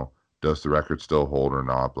 does the record still hold or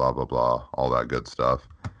not? Blah, blah, blah, all that good stuff.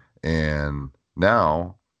 And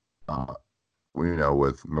now, uh,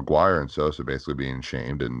 with McGuire and Sosa basically being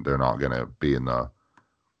shamed and they're not going to be in the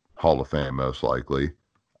Hall of Fame most likely.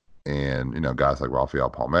 And, guys like Rafael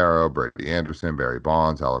Palmeiro, Brady Anderson, Barry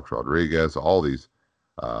Bonds, Alex Rodriguez, all these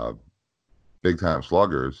uh, big time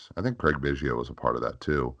sluggers. I think Craig Biggio was a part of that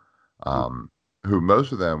too. Um, who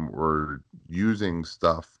most of them were using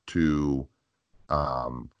stuff to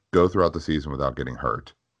go throughout the season without getting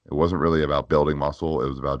hurt. It wasn't really about building muscle. It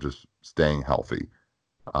was about just staying healthy.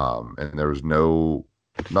 And there was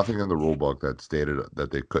nothing in the rule book that stated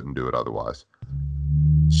that they couldn't do it otherwise.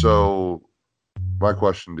 So my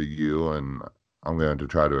question to you, and I'm going to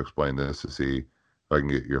try to explain this to see if I can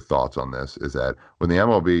get your thoughts on this, is that when the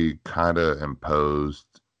MLB kind of imposed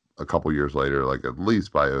a couple years later, like at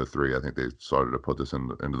least by '03, I think they started to put this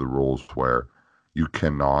into the rules where you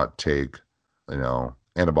cannot take, anabolic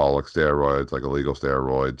steroids, like illegal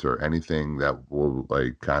steroids, or anything that will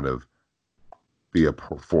like kind of be a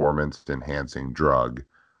performance enhancing drug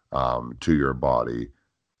to your body.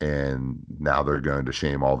 And now they're going to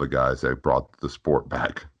shame all the guys that brought the sport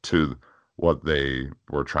back to what they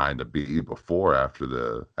were trying to be before after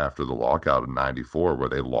the lockout in '94, where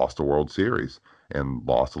they lost the World Series and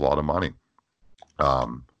lost a lot of money.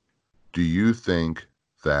 Um, do you think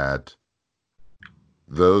that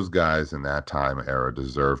those guys in that time era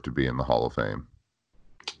deserve to be in the Hall of Fame?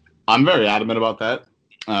 I'm very adamant about that.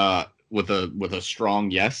 With a strong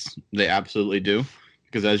yes, they absolutely do.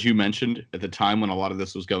 Because as you mentioned, at the time when a lot of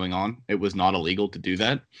this was going on, it was not illegal to do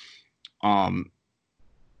that. Um,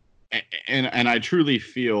 and I truly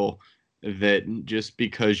feel that just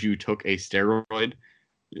because you took a steroid,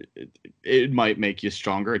 it might make you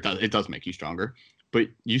stronger. It does make you stronger, but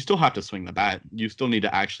you still have to swing the bat. You still need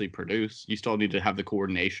to actually produce. You still need to have the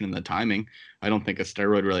coordination and the timing. I don't think a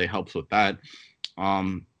steroid really helps with that.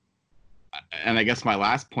 Um, and I guess my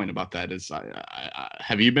last point about that is,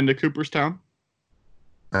 have you been to Cooperstown?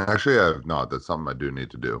 Actually, I have not. That's something I do need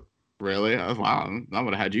to do. Really? Wow, I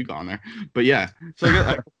would have had you gone there. But yeah, so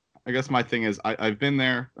I guess my thing is I've been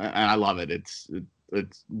there and I love it. It's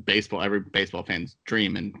baseball, every baseball fan's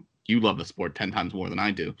dream, and you love the sport 10 times more than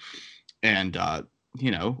I do. And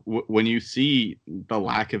when you see the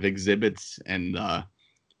lack of exhibits and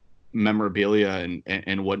memorabilia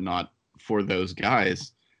and whatnot for those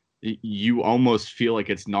guys, you almost feel like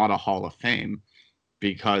it's not a Hall of Fame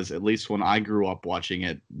because at least when I grew up watching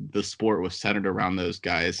it, the sport was centered around those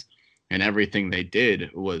guys, and everything they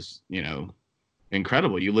did was,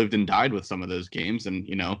 incredible. You lived and died with some of those games, and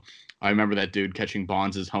I remember that dude catching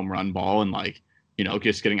Bonds' home run ball and like,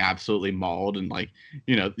 just getting absolutely mauled, and like,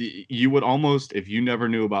 you would almost, if you never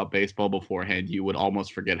knew about baseball beforehand, you would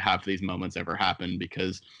almost forget half of these moments ever happened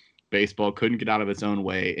because baseball couldn't get out of its own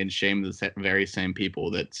way and shame the very same people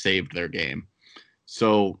that saved their game.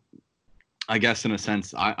 So I guess in a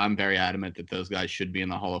sense, I'm very adamant that those guys should be in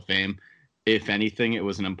the Hall of Fame. If anything, it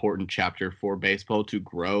was an important chapter for baseball to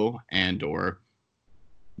grow, and or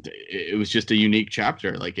it was just a unique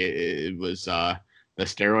chapter. Like it was the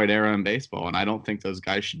steroid era in baseball, and I don't think those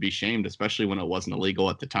guys should be shamed, especially when it wasn't illegal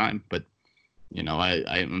at the time. But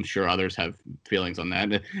I'm sure others have feelings on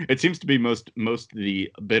that. It seems to be most of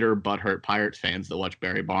the bitter, butthurt Pirates fans that watch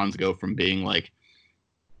Barry Bonds go from being like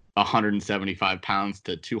 175 pounds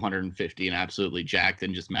to 250 and absolutely jacked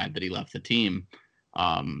and just mad that he left the team.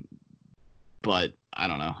 But I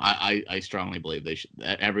don't know. I strongly believe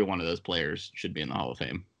every one of those players should be in the Hall of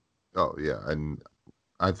Fame. Oh yeah, and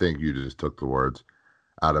I think you just took the words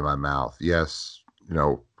out of my mouth. Yes,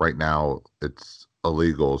 right now it's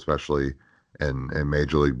illegal, especially in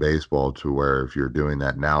Major League Baseball, to where if you're doing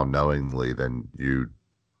that now knowingly, then you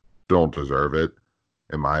don't deserve it,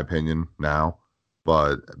 in my opinion, now.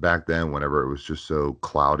 But back then, whenever it was just so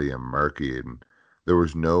cloudy and murky, and there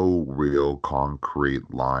was no real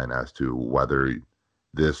concrete line as to whether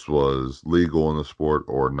this was legal in the sport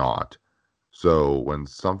or not. So when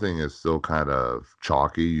something is still kind of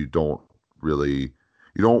chalky, you don't really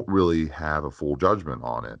have a full judgment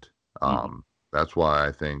on it. Mm-hmm. That's why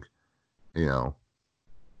I think, you know,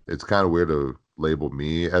 it's kind of weird to label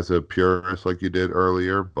me as a purist like you did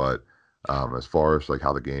earlier, but As far as like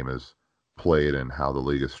how the game is played and how the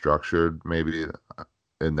league is structured, maybe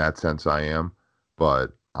in that sense I am,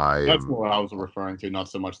 but I That's am more what I was referring to, not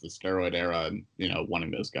so much the steroid era and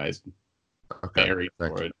wanting those guys okay. buried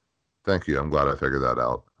Thanks. for it. Thank you. I'm glad I figured that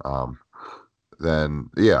out. Then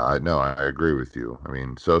yeah, I know I agree with you. I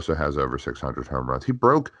mean, Sosa has over 600 home runs. He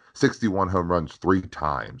broke 61 home runs 3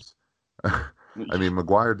 times. I mean,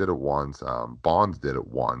 McGuire did it once. Bonds did it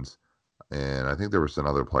once, and I think there was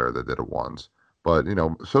another player that did it once. But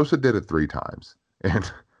Sosa did it 3 times,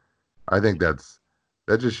 and I think that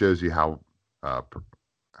just shows you uh, pr-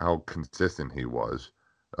 how consistent he was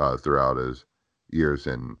throughout his years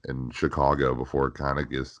in Chicago before kind of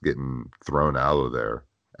just getting thrown out of there.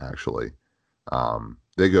 Actually,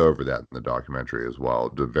 they go over that in the documentary as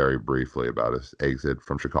well, very briefly about his exit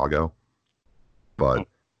from Chicago. But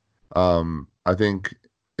I think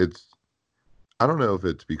it's I don't know if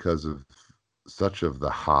it's because of such of the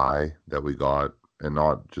high that we got, and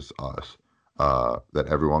not just us, that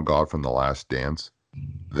everyone got from The Last Dance,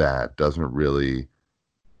 that doesn't really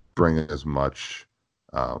bring as much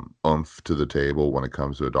oomph to the table when it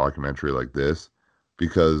comes to a documentary like this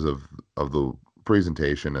because of the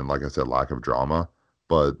presentation and, like I said, lack of drama.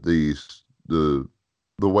 But the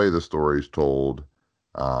way the story's told,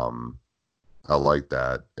 um, I like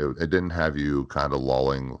that. It didn't have you kind of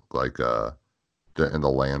lulling like in the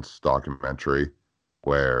Lance documentary,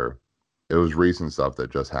 where it was recent stuff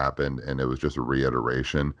that just happened and it was just a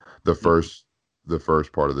reiteration. The first the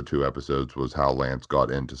first part of the 2 episodes was how Lance got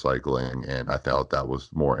into cycling, and I felt that was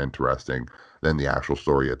more interesting than the actual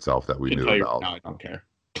story itself that we I can knew tell you right about. now, I don't care.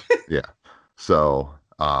 Yeah. So,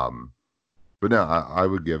 but no, I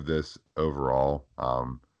would give this overall,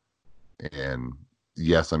 and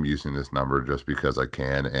yes, I'm using this number just because I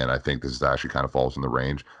can, and I think this is actually kind of falls in the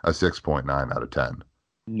range, a 6.9 out of 10.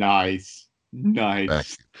 Nice, Thank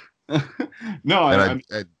nice. you. No, And I'm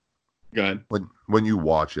good. when you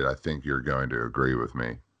watch it, I think you're going to agree with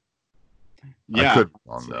me. I Yeah, could be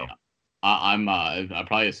wrong honestly, though. I'm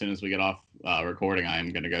probably as soon as we get off recording, I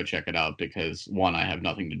am going to go check it out because one, I have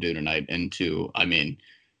nothing to do tonight, and two, I mean,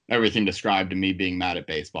 everything described to me being mad at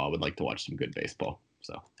baseball. I would like to watch some good baseball.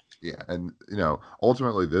 So Yeah, and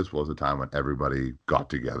ultimately, this was a time when everybody got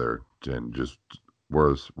together and just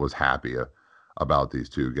was happy about these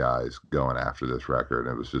two guys going after this record.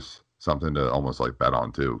 It was just something to almost like bet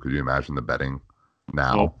on too. Could you imagine the betting oh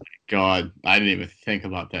now? my God, I didn't even think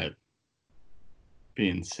about that. Be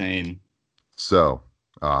insane. So,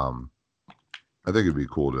 I think it'd be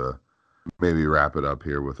cool to maybe wrap it up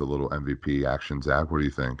here with a little MVP action. Zach, what do you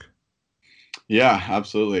think? Yeah,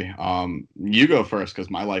 absolutely. You go first because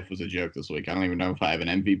my life was a joke this week. I don't even know if I have an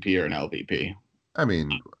MVP or an LVP. I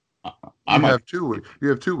mean, I might. you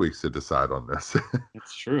have 2 weeks to decide on this.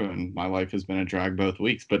 It's true, and my life has been a drag both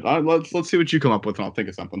weeks. But let's see what you come up with, and I'll think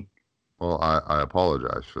of something. Well, I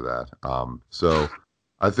apologize for that. So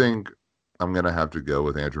I think I'm gonna have to go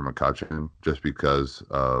with Andrew McCutchen just because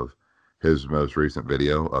of his most recent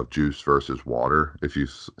video of juice versus water. If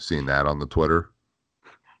you've seen that on the Twitter.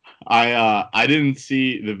 I didn't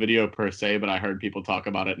see the video per se, but I heard people talk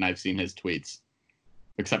about it, and I've seen his tweets,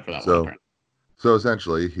 except for that one So apparently. so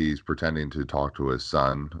essentially he's pretending to talk to his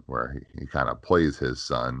son, where he kind of plays his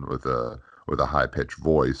son with a high pitched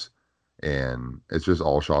voice, and it's just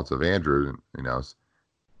all shots of Andrew,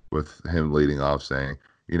 with him leading off saying,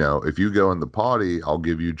 if you go in the potty, I'll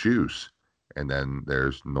give you juice. And then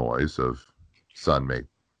there's noise of son make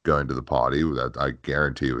going to the potty that I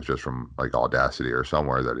guarantee was just from like Audacity or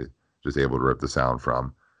somewhere that he just able to rip the sound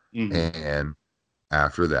from. Mm-hmm. And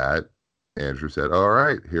after that, Andrew said, "All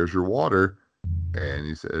right, here's your water." And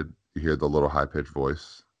he said, you hear the little high pitched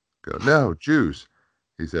voice go, "No, juice."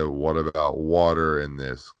 He said, "What about water in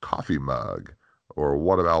this coffee mug? Or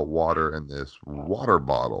what about water in this water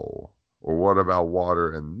bottle? Or what about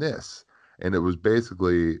water in this?" And it was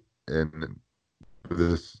basically, and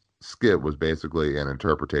this skit was basically an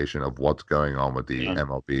interpretation of what's going on with the Yeah.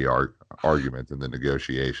 MLB arguments and the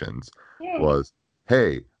negotiations. Yeah. Was,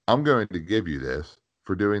 hey, I'm going to give you this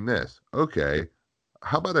for doing this. Okay,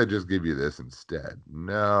 how about I just give you this instead?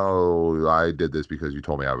 No, I did this because you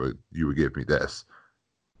told me you would give me this.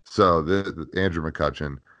 So Andrew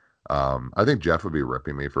McCutchen, I think Jeff would be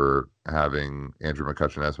ripping me for having Andrew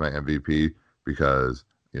McCutchen as my MVP because,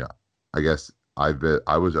 you know, I guess I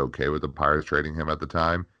was okay with the Pirates trading him at the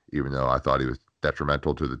time, even though I thought he was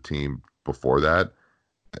detrimental to the team before that.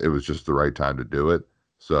 It was just the right time to do it.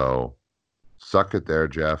 So suck it there,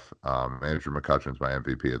 Jeff. Andrew McCutchen's my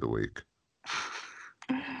MVP of the week.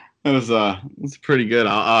 It's pretty good.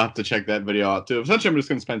 I'll have to check that video out too. Essentially, I'm just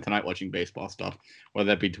gonna spend tonight watching baseball stuff, whether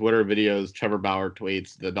that be Twitter videos, Trevor Bauer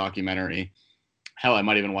tweets, the documentary. Hell, I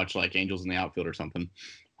might even watch like Angels in the Outfield or something.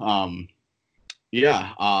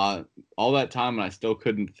 Yeah, all that time, and I still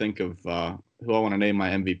couldn't think of who I want to name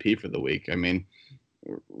my MVP for the week. I mean,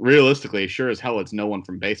 realistically, sure as hell, it's no one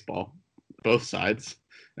from baseball, both sides,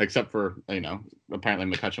 except for apparently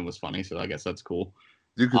McCutchen was funny, so I guess that's cool.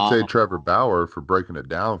 You could say Trevor Bauer for breaking it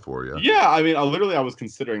down for you. Yeah, I mean, I was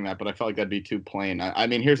considering that, but I felt like that'd be too plain. I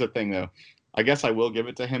mean, here's the thing, though. I guess I will give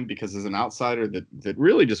it to him because as an outsider that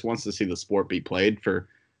really just wants to see the sport be played for,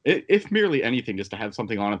 if merely anything, just to have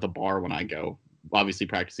something on at the bar when I go. Obviously,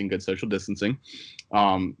 practicing good social distancing.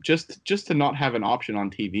 Just to not have an option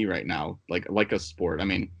on TV right now, like a sport. I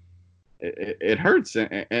mean, it hurts,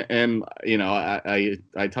 and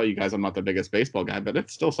I tell you guys I'm not the biggest baseball guy, but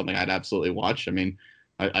it's still something I'd absolutely watch. I mean.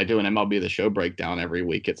 I do an MLB The Show breakdown every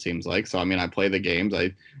week, it seems like. So, I mean, I play the games.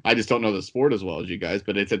 I just don't know the sport as well as you guys,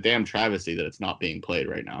 but it's a damn travesty that it's not being played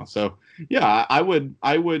right now. So, yeah, I'll give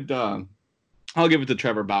it to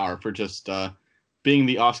Trevor Bauer for just being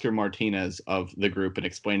the Oscar Martinez of the group and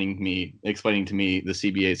explaining to me the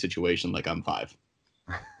CBA situation like I'm 5.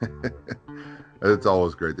 It's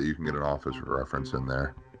always great that you can get an office reference in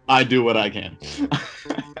there. I do what I can.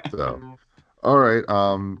 So... All right.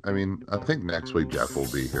 I mean, I think next week Jeff will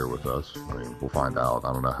be here with us. I mean, we'll find out.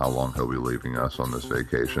 I don't know how long he'll be leaving us on this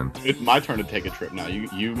vacation. It's my turn to take a trip now.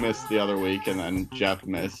 You missed the other week, and then Jeff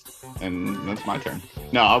missed, and that's my turn.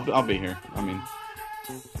 No, I'll be here. I mean,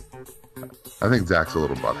 I think Zach's a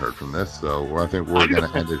little butthurt from this, so I think we're going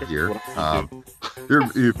to end it here.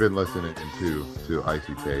 You've been listening to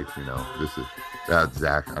Icy Takes. This is that's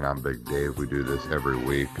Zach, and I'm Big Dave. We do this every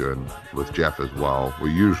week, and with Jeff as well. We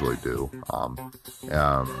usually do. I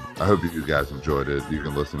hope you guys enjoyed it. You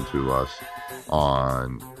can listen to us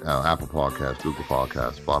on Apple Podcasts, Google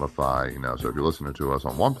Podcasts, Spotify. So if you're listening to us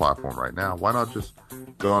on one platform right now, why not just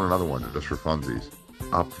go on another one just for funsies?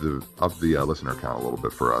 Up the listener count a little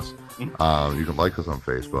bit for us. You can like us on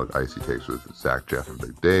Facebook, Icy Takes with Zach, Jeff, and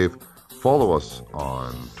Big Dave. Follow us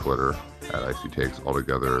on Twitter at Icy Takes, all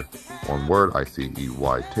together, one word,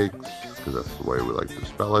 ICEY Takes, because that's the way we like to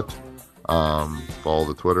spell it. Follow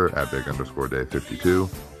the Twitter at Big_Dave52.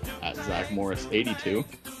 At Zach Morris 82.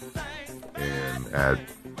 And at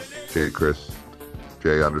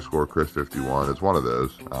J_Chris51. It's one of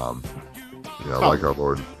those. Like our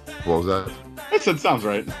Lord. What was that? It sounds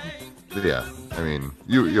right. Yeah, I mean,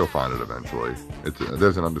 you'll find it eventually.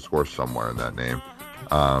 There's an underscore somewhere in that name.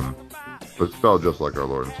 But spelled just like our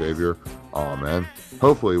Lord and Savior. Amen.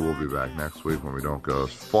 Hopefully we'll be back next week when we don't go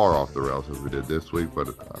as far off the rails as we did this week. But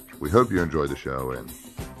we hope you enjoyed the show, and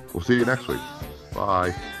we'll see you next week.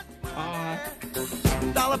 Bye. Bye.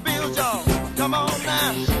 Dollar bills, y'all. Come on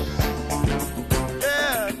now.